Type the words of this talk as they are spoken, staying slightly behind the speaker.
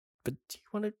But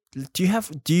do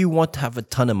you want to have a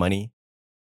ton of money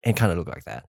and kind of look like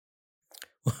that?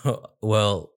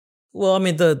 Well, I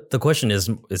mean, the question is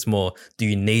more, do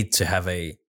you need to have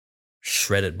a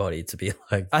shredded body to be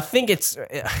like? I think it's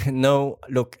no.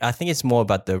 Look, I think it's more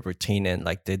about the routine and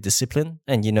like the discipline.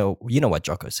 And you know what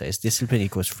Jocko says: discipline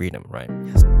equals freedom, right?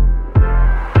 Yes.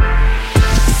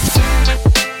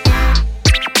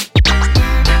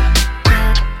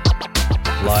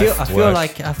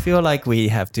 I feel like we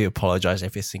have to apologize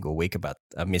every single week about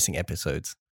missing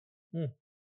episodes. I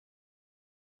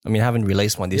mean, I haven't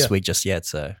released one this week just yet,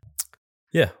 so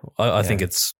yeah, I think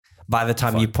it's by the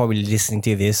time you're probably listening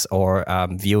to this or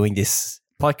viewing this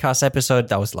podcast episode,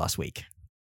 that was last week.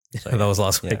 So, that was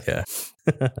last week, yeah.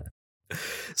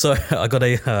 So I got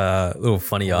a little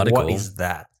funny article. What is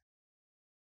that?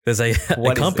 There's a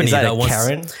company that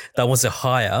wants to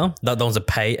hire, that wants to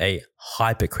pay a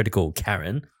hypercritical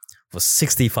Karen for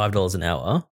 $65 an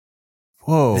hour.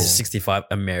 Whoa. This is 65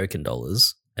 American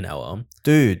dollars an hour.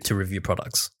 Dude. To review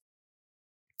products.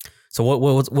 So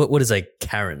what is a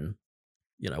Karen?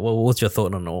 You know, what's your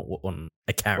thought on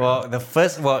a Karen? Well,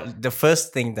 the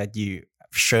first thing that you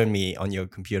shown me on your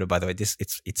computer, by the way,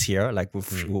 it's here. Like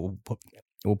we'll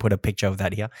put a picture of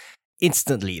that here.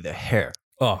 Instantly, the hair.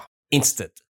 Oh,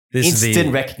 instant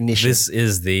recognition. This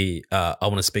is the I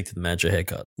want to speak to the manager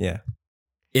haircut. Yeah,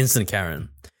 instant Karen.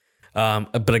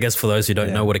 But I guess for those who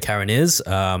don't know what a Karen is,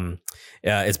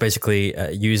 it's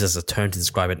basically used as a term to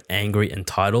describe an angry,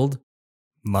 entitled,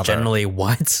 mother, generally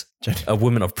white, a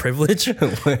woman of privilege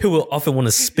who will often want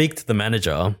to speak to the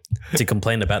manager to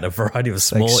complain about a variety of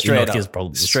small, innocuous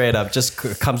problems. Straight up, just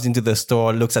comes into the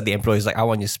store, looks at the employees like, I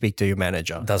want you to speak to your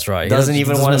manager. That's right. Doesn't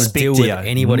even want to speak to you.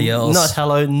 Anybody else. Not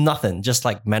hello, nothing. Just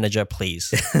like, manager,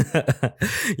 please.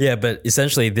 Yeah, but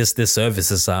essentially this service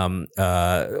is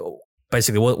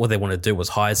basically what they want to do was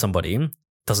hire somebody.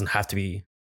 Doesn't have to be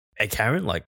a Karen,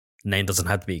 like name doesn't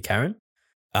have to be Karen.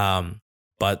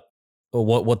 But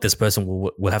what this person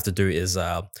will have to do is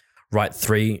write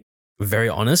 3 very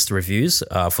honest reviews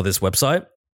for this website,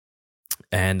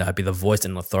 and be the voice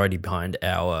and authority behind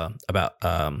our about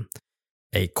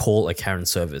a call a Karen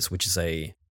service, which is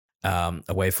a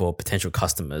way for potential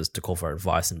customers to call for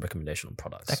advice and recommendation on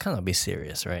products. That cannot be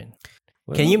serious, right?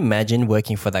 Well, can you imagine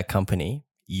working for that company,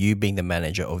 you being the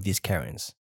manager of these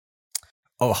Karens?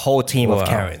 A whole team of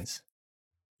Karens.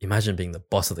 Imagine being the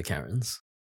boss of the Karens.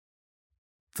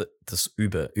 This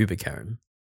Uber Karen.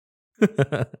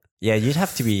 Yeah, you'd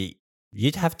have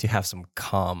to have some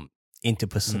calm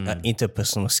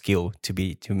interpersonal skill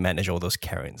to manage all those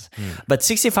Karens. But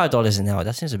 $65 an hour,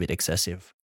 that seems a bit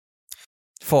excessive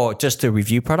for just to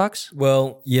review products.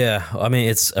 Well, yeah, I mean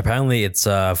it's for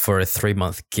a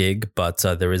 3-month gig, but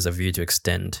there is a view to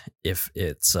extend if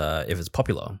it's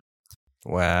popular.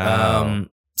 Wow.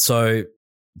 So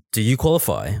do you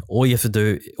qualify? All you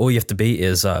have to be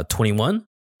is 21.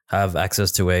 Have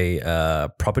access to a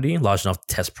property large enough to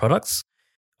test products,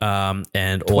 and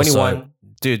 21. Also,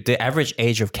 dude, the average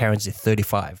age of Karens is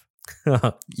 35.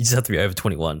 You just have to be over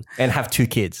 21 and have 2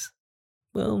 kids.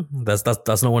 Well, that's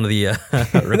not one of the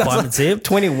requirements here.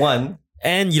 21,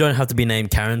 and you don't have to be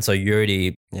named Karen, so you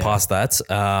already passed that.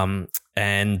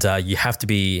 And you have to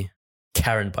be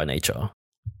Karen by nature,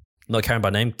 not Karen by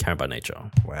name, Karen by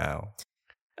nature. Wow.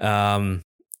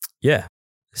 Yeah,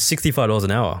 $65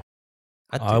 an hour.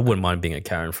 I wouldn't mind being a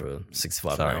Karen for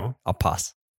 $65 an hour. I'll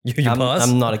pass. You pass?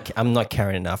 I'm not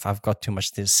Karen enough. I've got too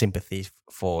much sympathy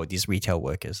for these retail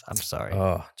workers. I'm sorry.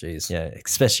 Oh, jeez. Yeah,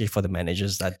 especially for the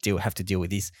managers that have to deal with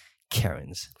these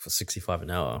Karens. For $65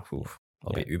 an hour,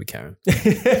 I'll be Uber Karen.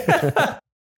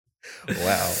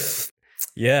 Wow.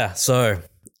 Yeah. So,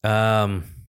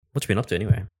 what you been up to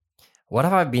anyway? What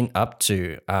have I been up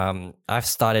to? I've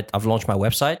launched my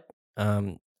website.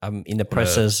 I'm in the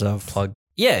process of plug.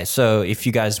 Yeah, so if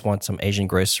you guys want some Asian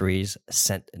groceries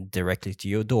sent directly to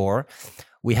your door,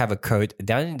 we have a code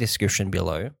down in the description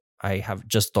below. I have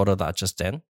just thought of that just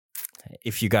then.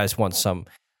 If you guys want some,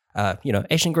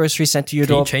 Asian groceries sent to your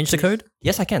door. Can you change the code?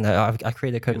 Yes, I can. I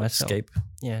created the code myself. Escape.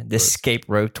 Yeah, the Escape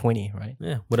Road 20, right?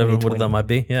 Yeah, whatever that might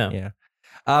be. Yeah. Yeah.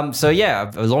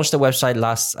 I've launched the website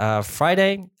last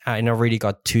Friday, and I already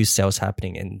got 2 sales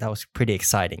happening, and that was pretty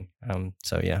exciting. I'm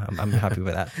happy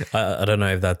with that. I don't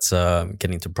know if that's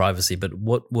getting to privacy, but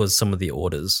what was some of the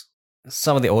orders?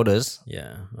 Some of the orders?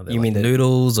 Yeah. Are they mean the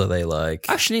noodles? Are they like...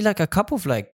 Actually, like a couple of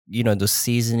those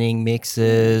seasoning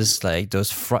mixes, like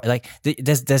those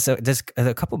there's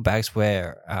a couple of bags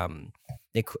where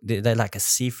they're like a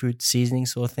seafood seasoning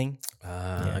sort of thing.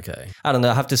 Okay. I don't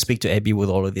know. I have to speak to Abby with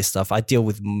all of this stuff. I deal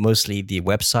with mostly the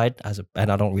website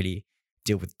and I don't really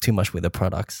deal with too much with the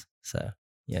products. So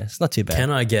Yeah, it's not too bad.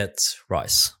 Can I get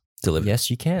rice delivered? Yes,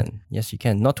 you can. Yes, you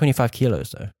can. Not 25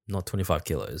 kilos though. Not 25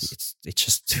 kilos. It's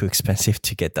just too expensive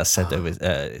to get that sent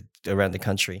over around the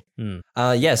country. Hmm.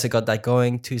 So got that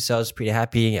going. 2 sales, pretty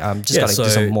happy. Just gotta do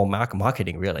some more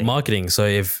marketing, really. Marketing. So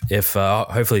if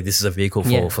hopefully this is a vehicle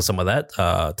for some of that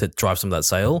to drive some of that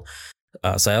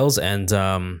sales and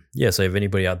so if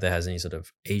anybody out there has any sort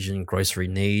of Asian grocery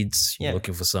needs, you're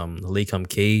looking for some Lee Kum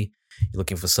Kee, you're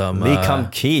looking for some Lee Kum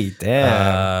Kee,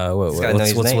 damn.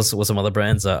 What's some other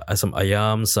brands? Some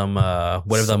Ayam, some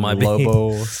whatever some that might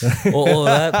Lobo. be. all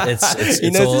of that.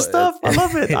 It's all this stuff. I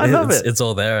love it. I love it. It's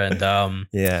all there, and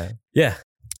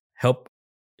help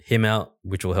him out,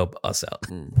 which will help us out.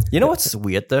 You know what's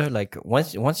weird though? Like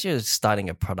once you're starting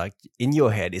a product, in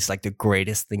your head, it's like the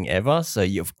greatest thing ever. So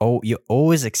you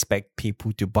always expect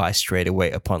people to buy straight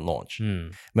away upon launch.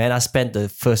 Man, I spent the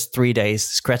first 3 days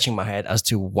scratching my head as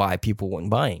to why people weren't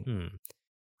buying.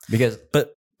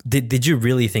 But did you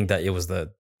really think that it was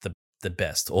the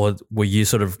best, or were you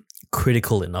sort of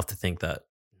critical enough to think that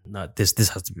no, this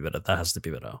has to be better, that has to be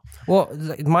better? Well,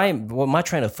 my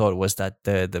train of thought was that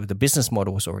the business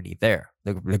model was already there.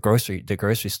 The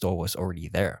grocery store was already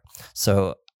there.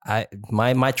 So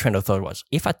my train of thought was,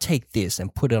 if I take this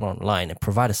and put it online and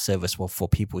provide a service for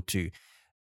people to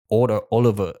order all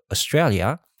over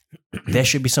Australia, there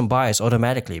should be some buyers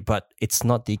automatically. But it's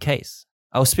not the case.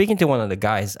 I was speaking to one of the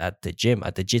guys at the gym,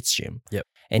 at the JITS gym,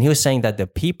 and he was saying that the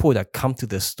people that come to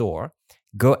the store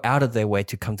go out of their way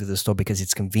to come to the store because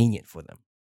it's convenient for them.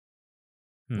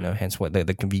 Hence what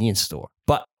the convenience store.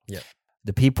 But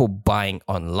the people buying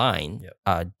online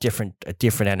are a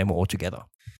different animal altogether.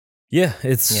 Yeah,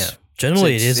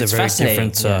 generally it is a very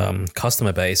different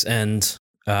customer base, and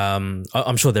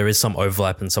I'm sure there is some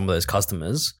overlap in some of those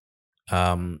customers.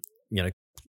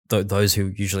 Those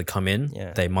who usually come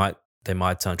in, they might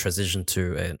transition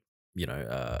to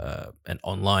an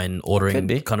online ordering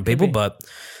kind of people, but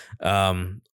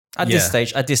at this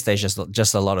stage,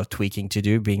 just a lot of tweaking to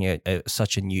do, being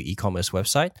such a new e-commerce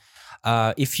website.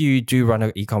 If you do run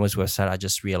an e-commerce website, I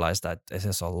just realized that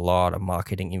there's a lot of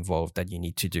marketing involved that you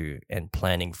need to do and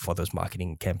planning for those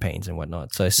marketing campaigns and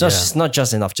whatnot. So it's not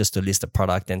just enough just to list a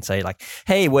product and say like,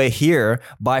 hey, we're here,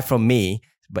 buy from me.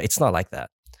 But it's not like that.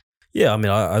 Yeah, I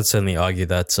mean, I'd certainly argue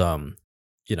that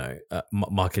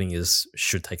marketing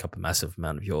should take up a massive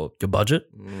amount of your budget.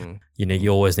 You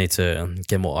always need to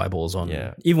get more eyeballs on.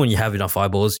 Even when you have enough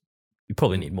eyeballs, you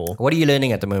probably need more. What are you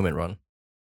learning at the moment, Ron?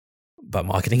 About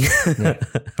marketing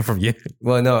from you?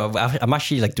 Well, no, I'm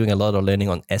actually like doing a lot of learning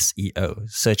on SEO,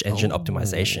 search engine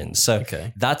optimization. So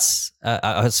that's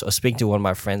I was speaking to one of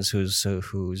my friends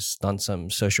who's done some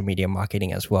social media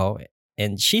marketing as well,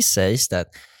 and she says that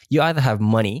you either have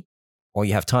money or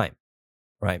you have time,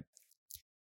 right?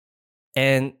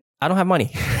 And I don't have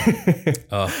money.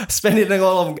 Spending it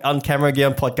all on camera gear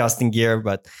and podcasting gear.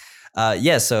 But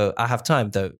so I have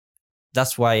time though.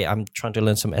 That's why I'm trying to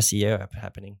learn some SEO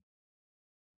happening.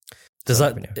 Does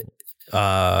that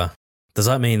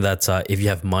mean that if you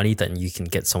have money, then you can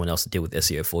get someone else to deal with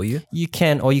SEO for you? You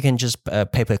can, or you can just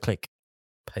pay per click.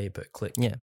 Pay per click.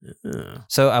 Yeah.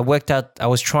 So I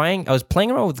was playing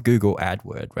around with Google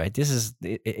AdWords, right? This is,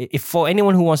 if for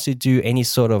anyone who wants to do any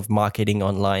sort of marketing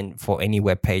online for any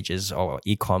web pages or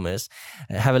e-commerce,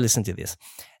 have a listen to this.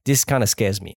 This kind of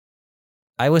scares me.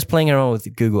 I was playing around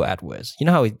with Google AdWords. You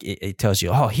know how it tells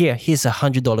you, here's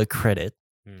 $100 credit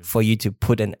for you to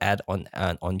put an ad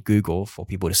on Google for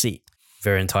people to see.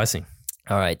 Very enticing.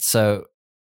 All right. So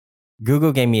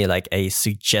Google gave me like a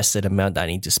suggested amount that I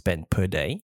need to spend per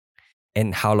day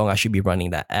and how long I should be running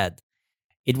that ad.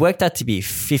 It worked out to be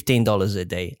 $15 a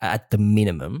day at the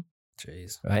minimum.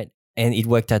 Jeez. Right? And it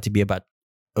worked out to be about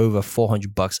over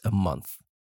 $400 a month.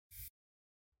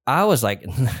 I was like,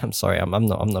 I'm sorry, I'm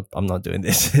not doing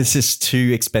this. This is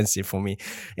too expensive for me.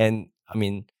 And I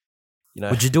mean,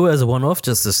 would you do it as a one-off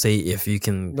just to see if you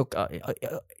can look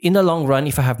in the long run?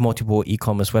 If I have multiple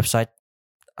e-commerce websites,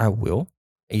 I will.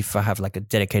 If I have like a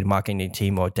dedicated marketing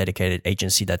team or dedicated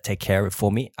agency that take care of it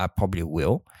for me, I probably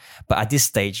will. But at this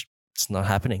stage, it's not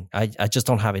happening. I just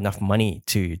don't have enough money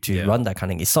to run that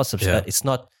kind of thing. It's not it's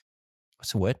not,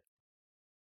 what's the word?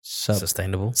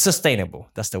 Sustainable. Sustainable.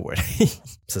 That's the word.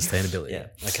 Sustainability. Yeah.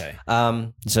 Okay.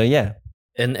 So yeah.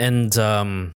 And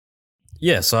so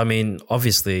I mean,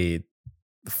 obviously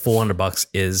 $400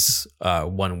 is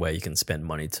one way you can spend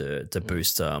money to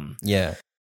boost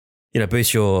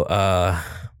boost your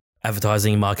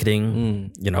advertising,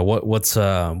 marketing.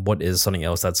 What is something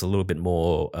else that's a little bit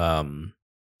more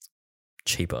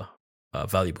cheaper,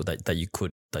 valuable that you could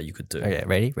do? Okay,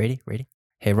 ready?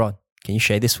 Hey Ron, can you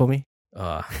share this for me?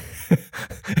 What's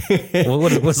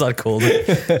that called?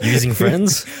 Using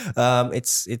friends?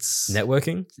 It's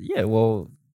Networking? yeah.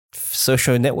 Well,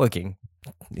 social networking,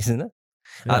 isn't it?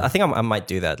 Yeah. I think I might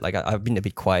do that. Like I've been a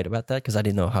bit quiet about that because I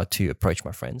didn't know how to approach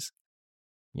my friends.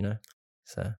 You know,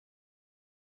 so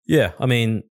Yeah, I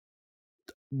mean,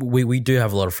 we do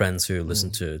have a lot of friends who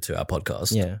listen to our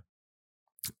podcast. yeah,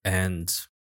 And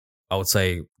I would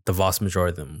say the vast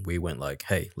majority of them, we went like,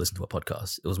 hey, listen to our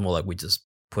podcast. It was more like we just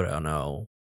put it on our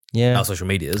social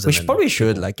medias. Which probably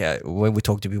should, like, when we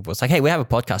talk to people, it's like, hey, we have a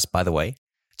podcast, by the way.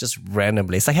 Just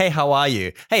randomly. It's like, hey, how are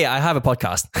you? Hey, I have a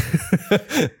podcast.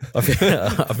 I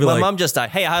feel My like mom just died.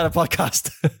 Hey, I have a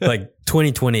podcast. like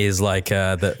 2020 is like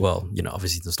that. Well, you know,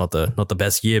 obviously it's not the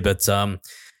best year, but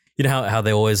you know how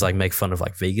they always like make fun of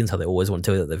like vegans, how they always want to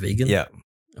tell you that they're vegan. Yeah.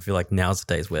 I feel like now's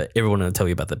the days where everyone will tell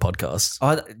you about their podcast.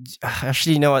 Oh,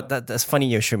 actually, you know what? That's funny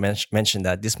you should mention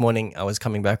that. This morning, I was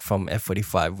coming back from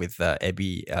F45 with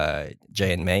Abby,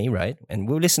 Jay, and May, right? And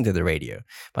we listened to the radio.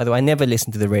 By the way, I never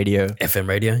listened to the radio. FM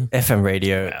radio? FM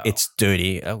radio. Wow. It's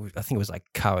dirty. I think it was like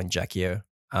Carl and Jackie.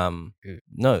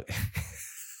 No.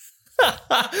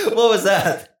 What was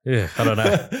that? Yeah, I don't know.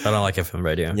 I don't like FM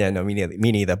radio. Yeah, no, me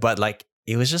neither. But like,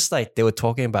 it was just like they were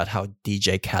talking about how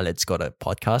DJ Khaled's got a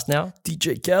podcast now.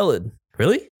 DJ Khaled.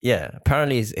 Really? Yeah,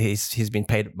 apparently he's been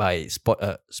paid by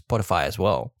Spotify as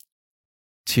well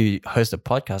to host a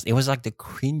podcast. It was like the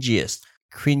cringiest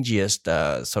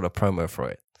sort of promo for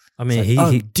it. I mean, It's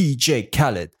like, I'm DJ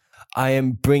Khaled. I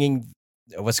am bringing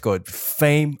what's it called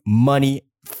fame, money,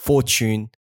 fortune,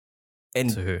 and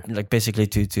To who? like basically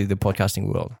to the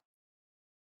podcasting world.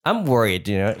 I'm worried,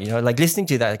 you know, like listening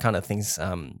to that kind of things.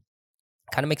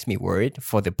 Kind of makes me worried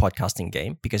for the podcasting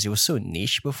game because it was so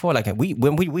niche before. Like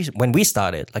when we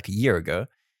started like a year ago,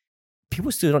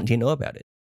 people still didn't know about it.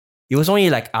 It was only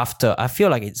like after, I feel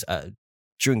like it's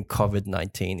during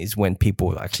COVID-19 is when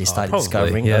people actually started Probably,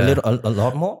 discovering yeah. a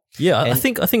lot more. Yeah, And- I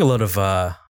think a lot of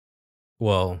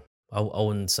well, I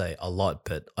wouldn't say a lot,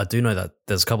 but I do know that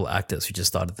there's a couple of actors who just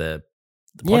started the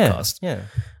podcast. Yeah.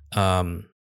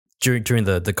 During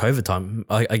the COVID time.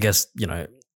 I guess, you know,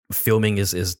 filming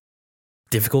is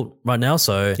difficult right now,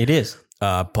 so It is.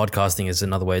 podcasting is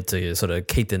another way to sort of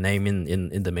keep the name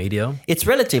in the media. It's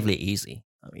relatively easy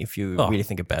if you really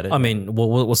think about it. I mean,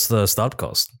 what's the start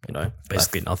cost? You know,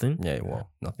 basically nothing. Yeah, well,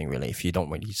 nothing really. If you don't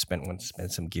want to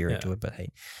spend some gear into it, but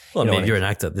hey, Well, I you know mean, what if you're an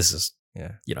actor, this is,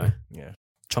 yeah, you know, yeah.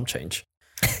 chump change.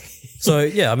 So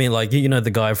yeah, I mean, like, you know,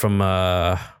 the guy from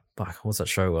what's that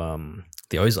show?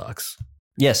 The Ozarks.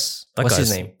 Yes. That What's his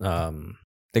guy's, name?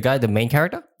 The guy, the main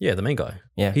character. Yeah, the main guy.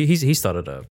 Yeah. He started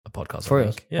a podcast. For I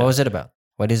real. think. Yeah. What was it about?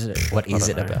 What is it? What is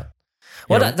it don't know. about?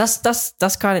 Well, Yeah.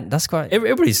 that's quite.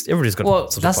 Everybody's got Well,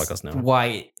 such a that's podcast now.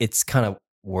 why it's kind of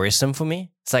worrisome for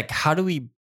me. It's like, how do we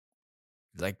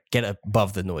like get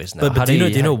above the noise now? But How do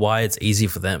you know why it's easy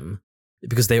for them?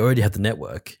 Because they already have the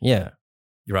network, Yeah.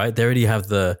 right? They already have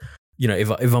the, you know,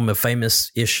 if I'm a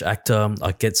famous-ish actor,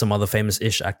 I get some other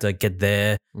famous-ish actor, get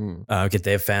their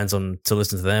fans on to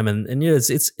listen to them, and yeah,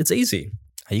 it's easy.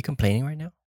 Are you complaining right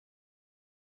now?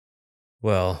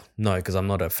 Well, no, because I'm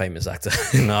not a famous actor.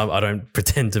 No, I don't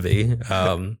pretend to be.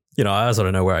 You know, I sort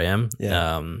of know where I am.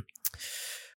 Yeah.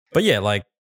 But yeah, like,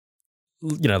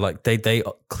 you know, like they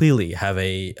clearly have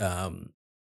an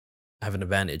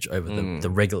advantage over the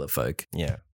regular folk.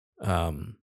 Yeah.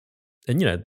 And you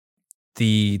know,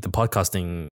 the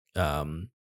podcasting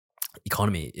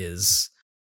economy is,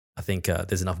 I think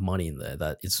there's enough money in there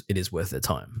that it is worth their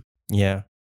time. Yeah.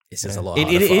 It's just a lot. It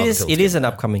harder for other people to it get is an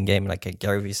there. upcoming game. Like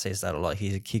Gary Vee says that a lot.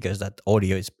 He goes that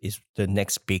audio is the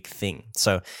next big thing.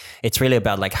 So it's really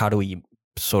about like how do we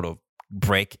sort of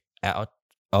break out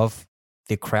of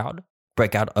the crowd,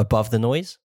 break out above the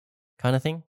noise, kind of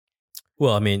thing.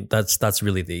 Well, I mean, that's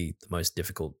really the most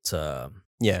difficult,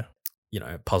 Yeah. you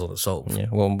know, puzzle to solve. Yeah.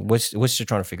 Well, we're still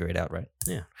trying to figure it out, right?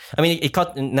 Yeah. I mean, it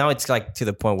got now. It's like to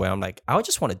the point where I'm like, I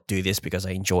just want to do this because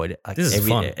I enjoyed it. Like This is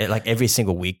fun. Like every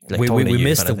single week. Like we talking to you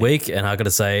missed kind a of thing. week, and I got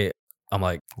to say, I'm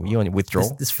like, Were you on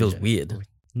withdrawal? this feels weird.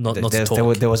 Not to There,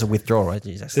 talk. there was a withdrawal, right?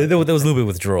 Jesus. There was a little bit of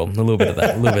withdrawal, a little bit of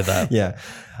that, a little bit of that. Yeah.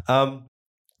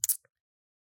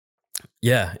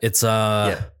 Yeah, it's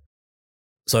Yeah.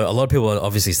 So a lot of people are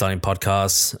obviously starting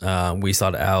podcasts. We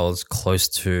started ours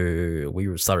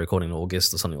we started recording in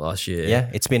August or something last year. Yeah.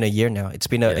 It's been a year now. It's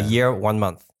been a Yeah. year, 1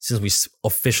 month. Since we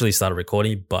officially started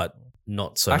recording, but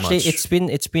not so Actually, much.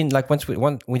 it's been like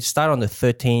we started on the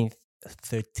 13th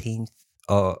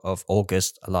of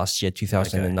August last year,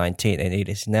 2019, and it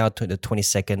is now to the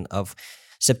 22nd of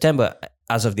September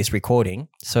as of this recording.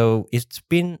 So it's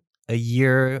been a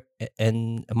year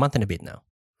and a month and a bit now.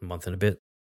 a month and a bit.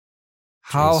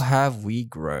 How Jeez. have we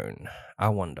grown? I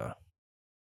wonder.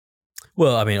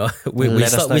 Well, I mean, we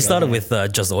Let us know, started yeah.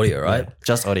 with just audio, right? Yeah,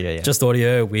 just audio, yeah. Just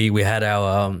audio. We had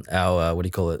our what do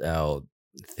you call it? Our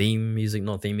theme music,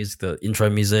 not theme music, the intro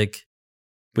music.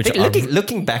 Which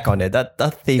looking back on it, that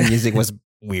theme music was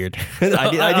weird.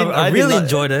 I really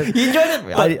enjoyed it. You enjoyed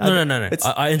it? But no. it's-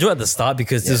 I enjoyed it at the start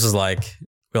because this was like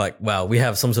we're like, wow, we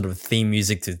have some sort of theme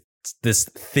music to this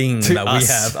thing To that us. we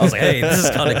have. I was like, hey, this is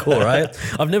kind of cool, right?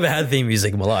 I've never had theme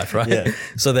music in my life, right? Yeah.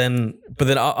 So then, but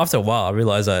then after a while, I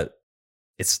realized that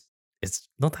it's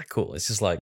not that cool. It's just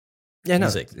like Yeah, no,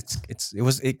 music.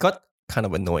 it got kind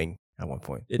of annoying at one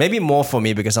point. It- Maybe more for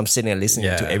me because I'm sitting and listening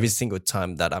Yeah. to every single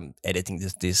time that I'm editing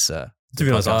this. to be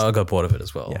honest, I got bored of it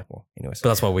as well. Yeah. Well, anyways, But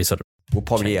that's why we sort of we'll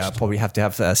probably changed. have to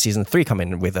have season 3 come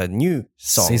in with a new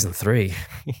song. season 3.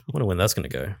 I wonder when that's going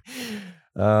to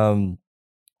go. Um,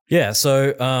 Yeah.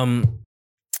 So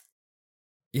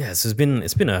yeah. So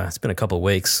it's been a couple of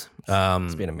weeks.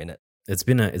 it's been a minute. It's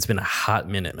been a hot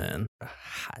minute, man.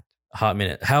 Hot. Hot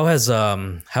minute. How's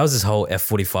this whole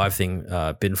F45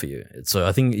 thing been for you? So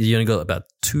I think you only got about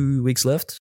 2 weeks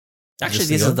left. Actually, Just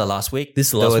this to go? is the last week. This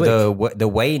is the last week. The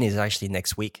weigh-in is actually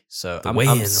next week. So The I'm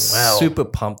weigh-in, wow. super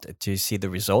pumped to see the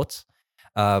results.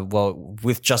 Well,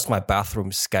 with just my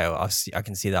bathroom scale, I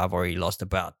can see that I've already lost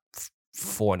about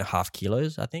 4.5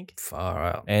 kilos, I think. Far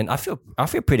out. And I feel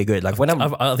pretty good. Like when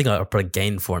I think I probably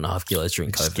gained 4.5 kilos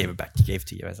during just COVID. gave it back, gave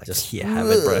to you. I was like, Just- just here, have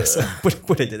it, bro. So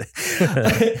put it in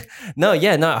there. No,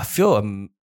 I feel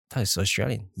that is so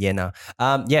Australian. Yeah, no.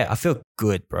 I feel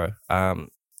good, bro.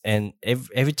 And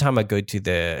every time I go to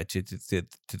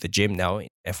the gym now in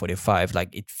F45,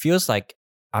 like it feels like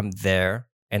I'm there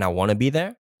and I want to be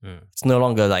there. Mm. It's no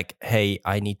longer like, hey,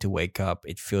 I need to wake up.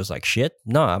 It feels like shit.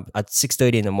 No, I'm at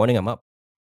 6:30 in the morning. I'm up.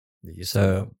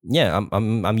 So yeah,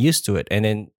 I'm used to it. And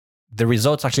then the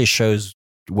results actually shows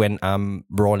when I'm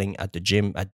rolling at the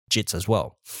gym at JITS as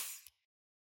well.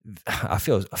 I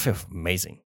feel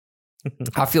amazing.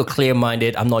 I feel clear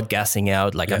minded. I'm not gassing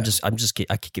out. Like Yeah.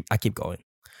 I keep going.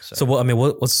 So what I mean,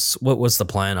 what's the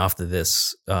plan after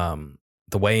this?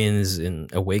 The weigh-ins in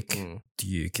a week. Mm. Do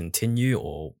you continue,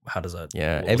 or how does that?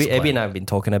 Yeah, what's the Abby and plan? I have been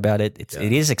talking about it. It Yeah.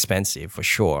 is expensive for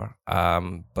sure.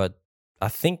 But I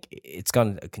think it's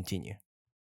gonna continue.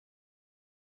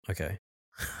 Okay.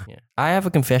 Yeah. I have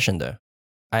a confession though.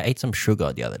 I ate some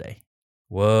sugar the other day.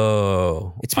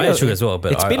 Whoa. It's I been ate sugar as well,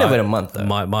 but it's been about a month though.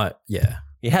 My yeah.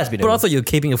 It has been. But I thought you were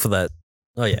keeping it for that.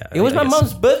 Oh yeah. it was I my guess.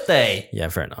 mom's birthday. Yeah,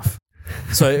 fair enough.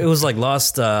 So it was like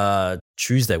last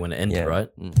Tuesday when it ended, Yeah. right?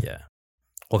 Mm. Yeah.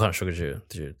 What kind of sugar did you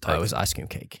take? Oh, it was ice cream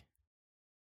cake.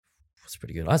 It's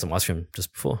pretty good. I had some ice cream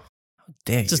just before.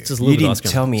 Dare Just you? a little You bit didn't ice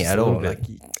cream. tell me Just a at all. little Like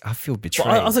bit. I feel betrayed.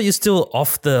 Well, I thought you're still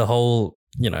off the whole,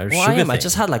 Well, sugar I am. I thing.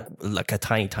 just had like a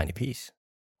tiny piece.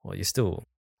 Well, you're still.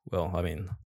 Well, I mean,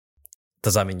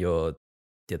 does that mean you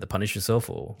had to punish yourself,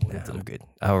 or Nah, I'm good.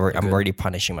 I'm good? already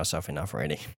punishing myself enough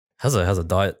already. how's a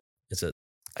diet? Is it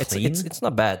clean? It's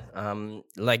not bad.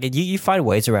 Like you find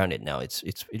ways around it now.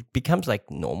 It becomes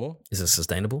like normal. Is it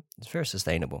sustainable? It's very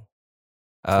sustainable.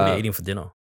 What are you eating for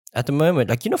dinner? At the moment,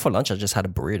 like for lunch, I just had a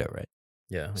burrito, right?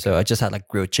 Yeah. Okay. So I just had like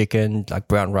grilled chicken, like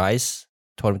brown rice.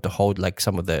 Told him to hold like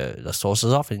some of the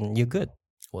sauces off, and you're good.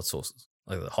 What sauces?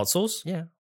 Like the hot sauce? Yeah.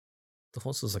 The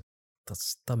hot sauce, like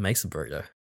that makes a burrito.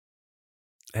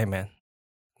 Hey man,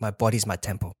 my body's my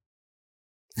temple.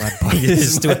 My You're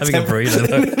is still my having a temple. burrito.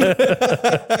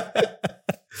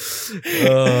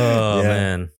 Oh Yeah.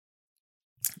 man.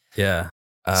 Yeah.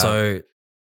 So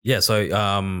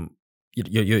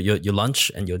your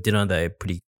lunch and your dinner, they're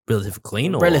pretty relatively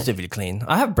clean, or relatively clean.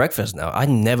 I have breakfast now. I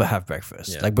never have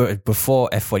breakfast. Yeah. Like before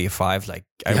F45, like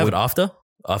you have it after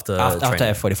after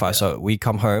training? F45. Yeah. So we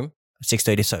come home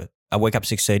 6:30. So I wake up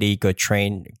 6:30, go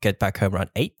train, get back home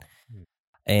around 8, Mm.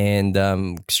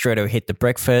 and straight away hit the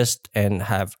breakfast and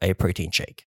have a protein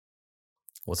shake.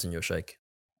 What's in your shake?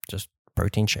 Just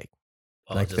protein shake,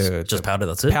 Oh, Like just the powder.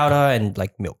 That's it. powder and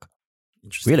like milk.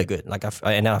 Interesting. Really good. Like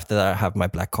and after that, I have my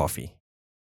black coffee.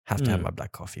 Have to have Mm. my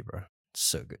black coffee, bro.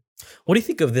 So good. What do you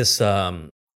think of this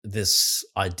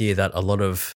idea that a lot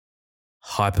of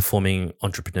high performing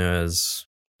entrepreneurs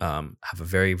have a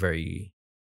very, very,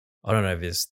 I don't know if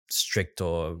it's strict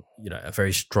or a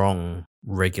very strong,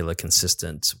 regular,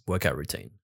 consistent workout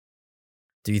routine?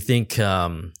 Do you think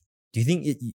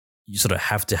you sort of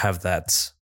have to have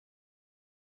that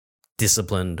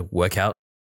disciplined workout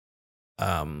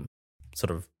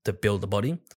sort of to build the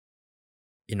body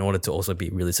in order to also be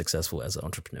really successful as an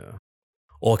entrepreneur?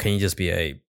 Or can you just be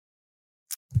a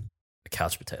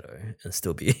couch potato and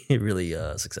still be really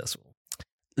successful?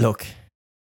 Look,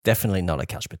 definitely not a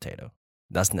couch potato.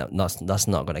 That's not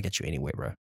going to get you anywhere,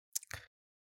 bro.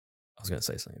 was going to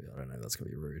say something, but I don't know. That's going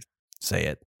to be rude. Say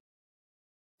it.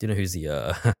 Do you know who's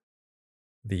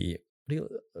the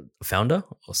founder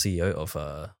or CEO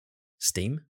of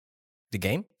Steam? The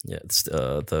game? Yeah, it's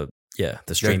the Your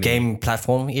streaming game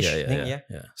platform-ish Yeah, thing? yeah.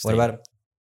 What Steam. about him?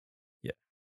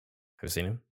 Have you seen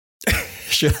him?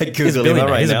 Should I He's a Google him billionaire.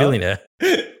 right He's now? a billionaire.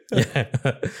 Yeah,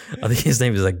 I think his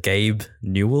name is like Gabe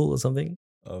Newell or something.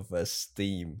 Of a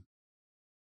Steam.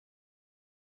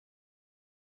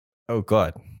 Oh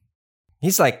God.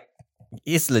 He's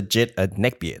legit a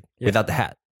neckbeard Yeah. without the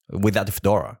hat, without the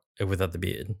fedora. Without the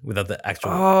beard, without the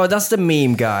actual. Oh, that's the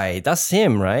meme guy. That's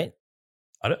him, right?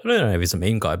 I don't know if he's a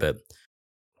meme guy, but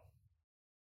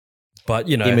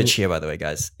you know, Immature, by the way,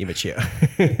 guys. Immature.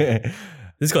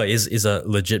 this guy is a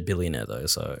legit billionaire though.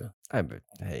 So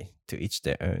Hey, to each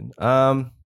their own.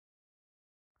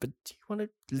 But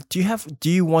do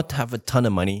you want to have a ton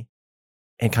of money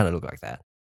and kind of look like that?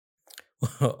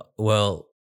 well,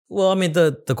 I mean,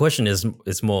 the question is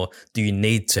more: do you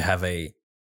need to have a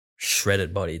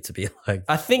shredded body to be like?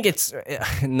 I think it's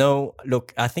no.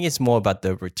 Look, I think it's more about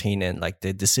the routine and like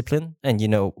the discipline. And you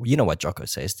know what Jocko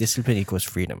says: discipline equals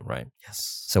freedom, right?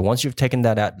 Yes. So once you've taken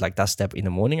that out, like that step in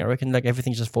the morning, I reckon like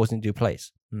everything just falls into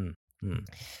place. I mean,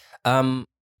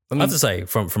 I have to say,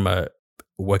 from a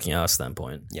working out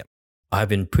standpoint, Yep. I've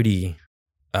been pretty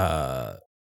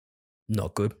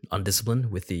not good,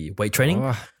 undisciplined with the weight training.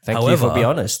 thank you for being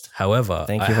honest. However,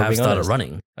 Thank I you for have being started honest.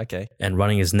 running, Okay. and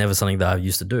running is never something that I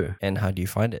used to do. And how do you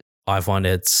find it? I find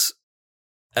it's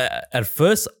at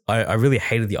first I really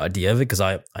hated the idea of it because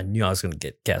I knew I was going to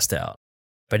get gassed out,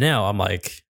 but now I'm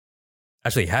like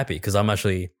actually happy because I'm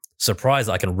actually surprised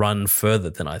I can run further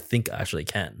than I think I actually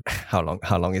can. How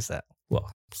long is that?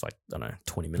 Well, it's like, I don't know,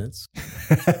 20 minutes.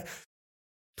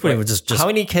 20 Wait, just how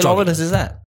many kilometers is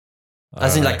that?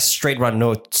 As in Uh, like straight run,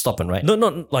 no stopping, right? no,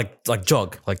 not like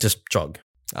jog, like just jog.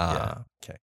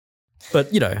 Okay.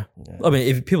 But you know, Yeah. I mean,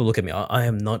 if people look at me, I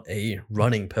am not a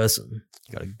running person.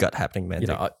 You got a gut happening, man. You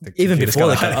know, The even computer's before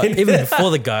the got a gut, gut. even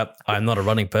before the gut, I'm not a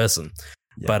running person.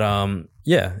 Yeah. But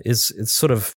yeah, it's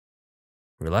sort of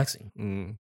relaxing.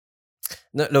 Mm.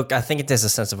 No, look, I think there's a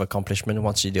sense of accomplishment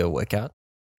once you do a workout.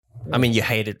 I mean, you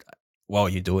hate it while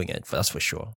you're doing it, that's for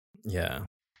sure. Yeah.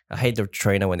 I hate the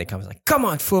trainer when they come like, "Come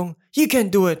on, Fung, you can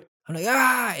do it." I'm like,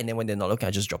 and then when they're not looking,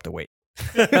 I just drop the weight.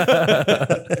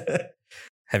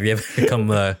 Have you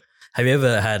ever have you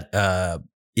ever had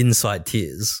inside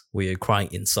tears where you're crying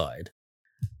inside,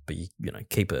 but you know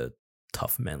keep a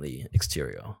tough, manly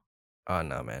exterior? Oh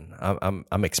no, man,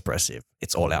 I'm expressive.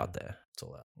 It's all out there. It's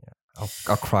all that.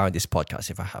 I'll cry on this podcast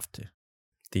if I have to.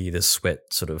 The sweat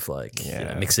sort of like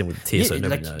Yeah. mixed in with the tears, so Yeah,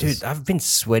 nobody like, knows. dude, I've been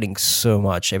sweating so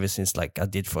much ever since like I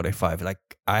did 45. Like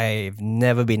I've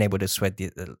never been able to sweat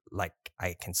like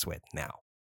I can sweat now.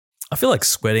 I feel like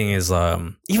sweating is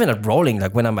Even at rolling,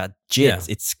 like when I'm at gym, Yeah.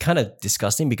 it's kind of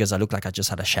disgusting because I look like I just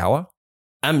had a shower.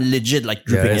 I'm legit like yeah,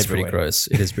 dripping it's everywhere. pretty gross.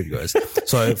 It is pretty gross.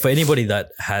 So for anybody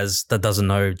that doesn't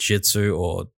know jiu-jitsu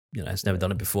or has never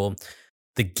done it before,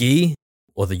 the gi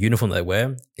or the uniform they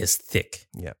wear is thick.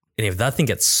 Yeah. And if that thing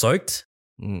gets soaked,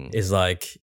 Mm. is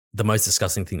like the most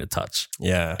disgusting thing to touch.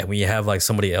 Yeah. And when you have like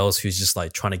somebody else who's just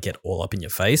like trying to get all up in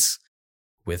your face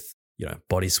with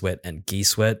body sweat and gi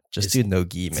sweat, Just it's do no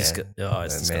gi, man. it's Man,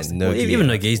 disgusting. no Well, gi, even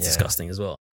no gi is yeah. disgusting as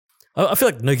well. I feel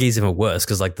like no gi is even worse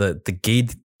because like the gi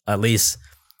at least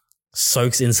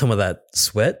soaks in some of that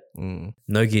sweat. Mm.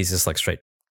 No gi is just like straight.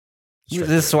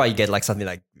 This is why you get like something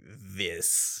like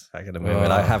this. Like at the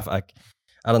moment, Oh. I have like,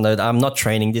 I don't know. I'm not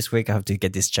training this week. I have to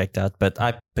get this checked out, but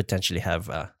I potentially have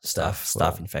staph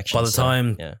Well, infection. By the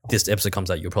time yeah. this episode comes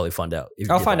out, you'll probably find out. if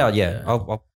you I'll get find that. out. Yeah,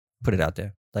 I'll put it out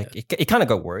there. Like it kind of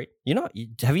got worried.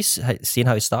 Have you seen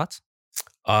how it starts?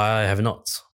 I have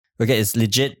not. Okay, it's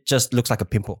legit. Just looks like a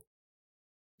pimple,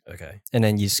 Okay. and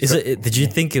then you. Did you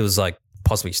think it was like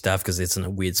possibly staph because it's in a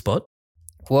weird spot?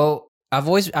 Well,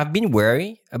 I've been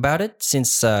wary about it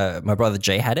since my brother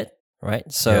Jay had it, right?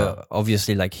 So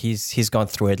obviously, like he's gone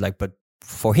through it. Like, but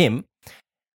for him,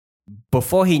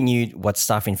 before he knew what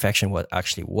staph infection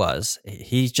actually was,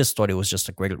 he just thought it was just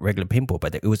a regular pimple,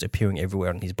 but it was appearing everywhere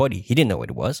on his body. He didn't know what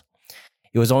it was.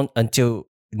 It was not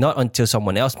until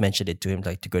someone else mentioned it to him,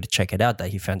 like to go to check it out, that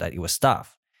he found out it was staph.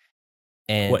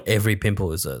 And What every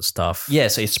pimple is a staph. yeah,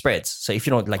 so it spreads. So if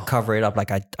you don't like cover it up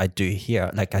like I do here,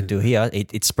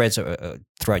 it spreads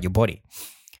throughout your body.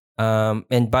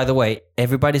 And by the way,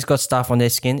 everybody's got staph on their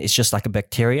skin. It's just like a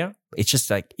bacteria. It's just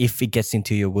like if it gets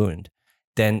into your wound,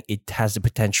 then it has the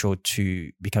potential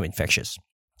to become infectious.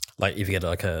 Like if you get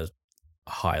like a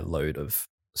high load of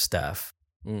staph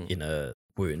Mm. in a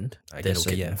wound, I then guess it'll so,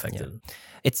 get yeah, infected.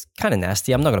 It's kind of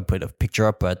nasty. I'm not going to put a picture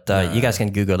up, but you guys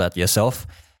can Google that yourself.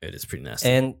 It is pretty nasty.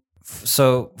 And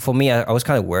so for me, I was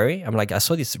kind of worried. I'm like, I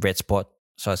saw this red spot,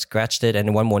 so I scratched it,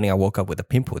 and one morning I woke up with a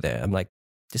pimple there. I'm like,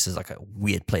 this is like a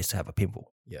weird place to have a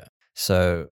pimple. Yeah.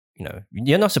 So,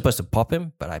 you're not supposed to pop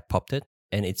him, but I popped it,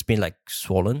 and it's been like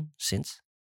swollen since.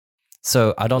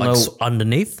 So I don't like know.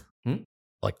 underneath? Hmm?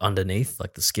 Like underneath,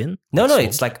 like the skin? No, Like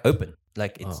it's like open.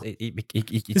 Like it's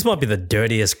This might be the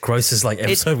dirtiest, grossest like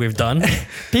episode we've done.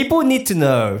 People need to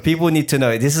know.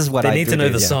 This is what They I need to know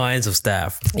the yeah. signs of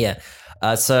staph. Yeah.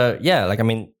 So yeah, like I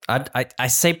mean, I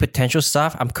say potential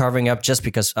stuff. I'm covering up just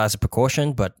because as a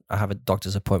precaution, but I have a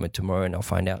doctor's appointment tomorrow, and I'll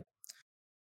find out.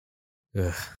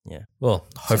 Ugh. Yeah. Well,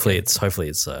 hopefully it's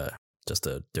just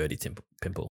a dirty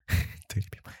pimple.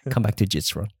 Come back to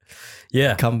Jits, Ron.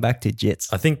 Yeah. Come back to Jits.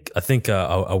 I think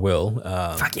I will.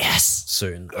 Fuck yes.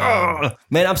 Soon.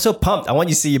 Man, I'm so pumped. I want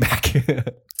you to see you back.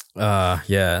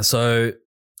 Yeah. So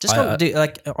just come do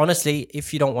honestly,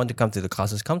 if you don't want to come to the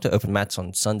classes, come to Open Mats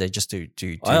on Sunday just to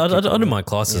I don't mind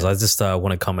classes. I just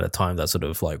want to come at a time that sort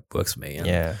of like works for me. And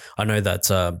yeah. I know that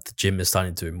the gym is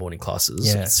starting to do morning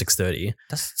classes at 6:30.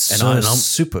 That's and I'm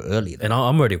super early. Though. And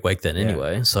I'm already awake then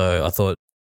anyway. So I thought,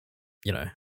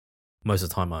 most of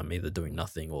the time I'm either doing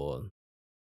nothing or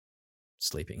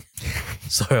sleeping.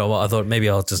 So I thought maybe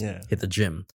I'll just hit the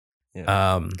gym.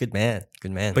 Yeah. Good man.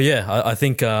 But yeah, I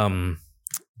think the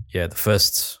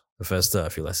first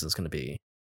few lessons is going to be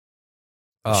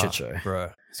a shit show, bro.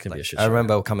 It's going to be a shit show. I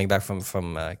remember coming back from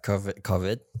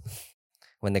COVID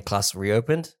when the class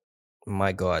reopened.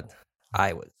 My God,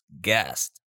 I was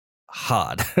gassed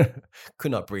hard.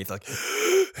 Could not breathe. Like,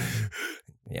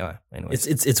 yeah. Anyway,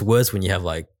 it's worse when you have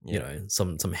like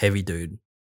some heavy dude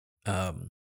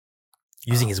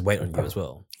using his weight on you as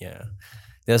well. Yeah.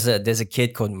 There's a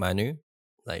kid called Manu,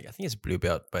 like I think it's blue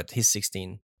belt, but he's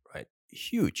 16, right?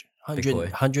 Huge,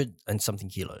 100 and something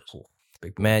kilos. Oh,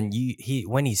 big boy. Man, he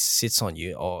when he sits on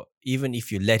you, or even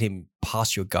if you let him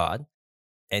pass your guard,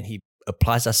 and he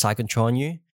applies that side control on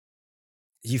you,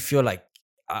 you feel like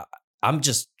I'm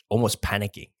just almost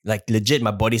panicking. Like legit,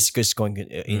 my body's just going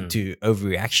into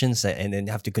overreactions, and then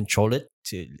have to control it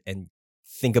and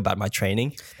think about my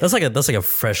training. That's like a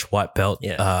fresh white belt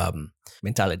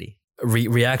mentality.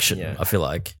 Reaction, Yeah. I feel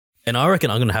like. And I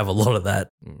reckon I'm going to have a lot of that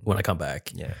when I come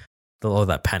back. Yeah. A lot of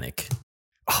that panic.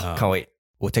 Can't wait.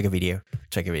 We'll take a video.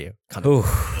 Can't Ooh,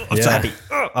 I'm so happy.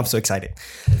 I'm so excited.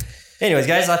 Anyways,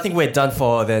 guys, I think we're done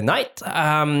for the night.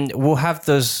 We'll have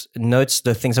those notes,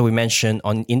 the things that we mentioned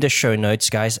in the show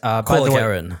notes, guys. Call a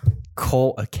Karen.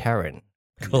 Call a Karen.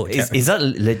 Call a Karen. Is that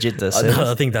legit the service?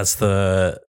 I think that's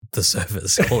the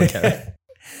service. Call a Karen.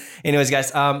 Anyways,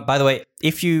 guys, by the way,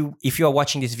 if you are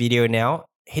watching this video now,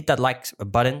 hit that like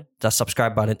button, that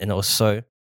subscribe button, and also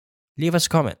leave us a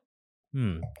comment.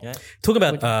 Yeah. Talk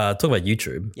about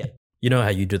YouTube. Yeah. You know how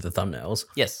you do the thumbnails?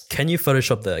 Yes. Can you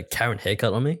Photoshop the Karen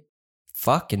haircut on me?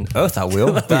 Fucking oath, I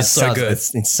will. That'd be so good.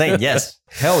 It's insane. Yes.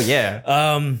 Hell yeah.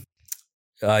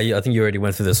 I think you already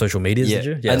went through the social medias, did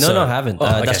you? Yeah. No, I haven't.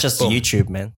 Okay, that's just cool. YouTube,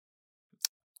 man.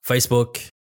 Facebook,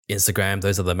 Instagram,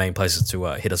 those are the main places to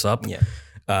hit us up. Yeah.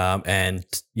 And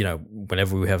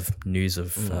whenever we have news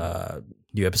of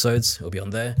new episodes, it'll be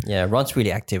on there. Yeah, Ron's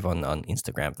really active on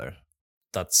Instagram though.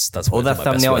 That's all that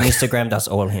thumbnail on Instagram. That's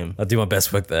all him. I do my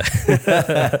best work there.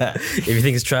 If you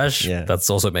think it's trash, that's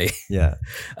also me. Yeah.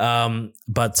 How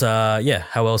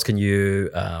else can you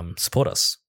support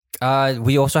us?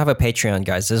 We also have a Patreon,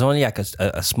 guys. There's only like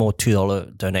a small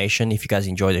 $2 donation if you guys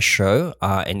enjoy the show,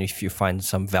 and if you find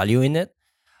some value in it.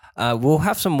 We'll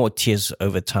have some more tiers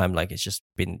over time. Like it's just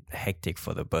been hectic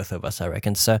for the both of us, I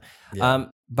reckon. So,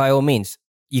 by all means,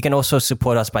 you can also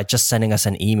support us by just sending us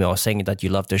an email saying that you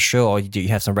love the show or do you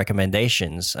have some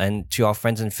recommendations. And to our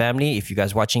friends and family, if you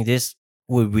guys watching this,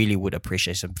 we really would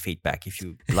appreciate some feedback if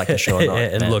you like the show or not.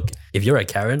 And look, if you're a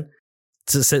Karen,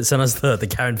 send us the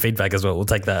Karen feedback as well. We'll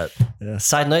take that.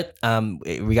 Side note,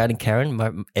 regarding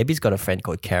Karen, Abby's got a friend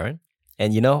called Karen.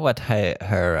 And you know what her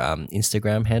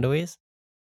Instagram handle is?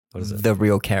 What is it? The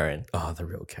Real Karen. Oh, the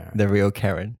Real Karen. The Real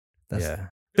Karen. Yeah.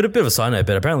 Bit of a side note,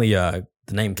 but apparently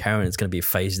the name Karen is going to be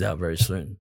phased out very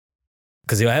soon.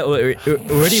 Because it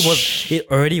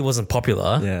already wasn't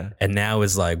popular. Yeah. And now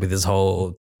is like with this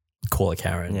whole call a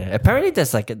Karen. Yeah. Apparently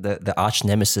there's like the arch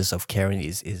nemesis of Karen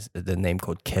is the name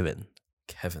called Kevin.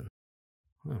 Kevin.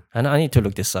 Oh. And I need to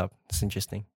look this up. It's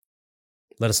interesting.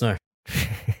 Let us know.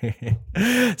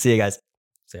 See you guys.